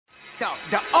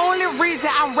The only reason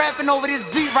I'm rapping over this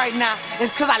beat right now is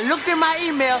because I looked in my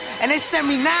email and they sent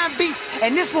me 9 beats,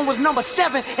 and this one was number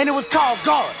 7 and it was called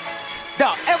God.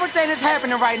 Dog, everything that's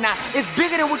happening right now is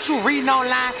bigger than what you reading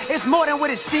online. It's more than what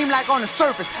it seemed like on the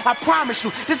surface. I promise you,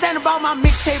 this ain't about my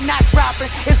mixtape not dropping.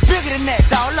 It's bigger than that,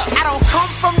 dog. Look, I don't come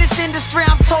from this industry,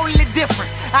 I'm totally different.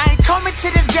 I ain't coming to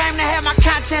this game to have my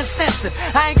content censored.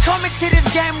 I ain't coming to this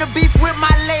game to beef with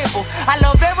my label. I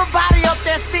love everybody up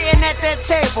there sitting at that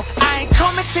table. I ain't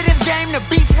coming to this game to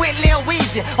beef with Lil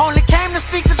Weezy. Only came to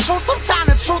speak the truth,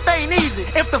 sometimes the truth ain't easy.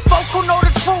 If the folk who know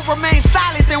the truth remain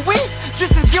silent, then we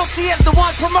just as guilty as the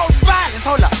one promoting violence.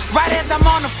 Hold up, right as I'm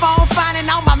on the phone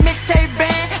finding out my mixtape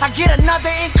band, I get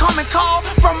another incoming call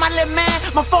from my little man,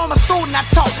 my former student I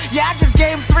taught. Yeah, I just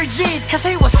gave him 3 G's cause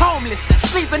he was homeless,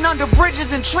 sleeping under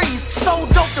bridges and trees. So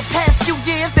dope the past few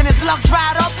years, then his luck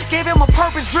dried up. Gave him a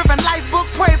purpose-driven life book,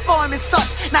 prayed for him and such.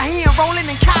 Now he enrolling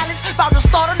in college, about to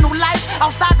start a new life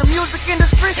outside the music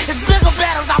industry. It's bigger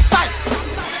battles I fight.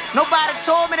 Nobody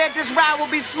told me that this ride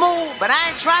would be smooth, but I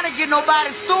ain't trying to get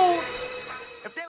nobody sued.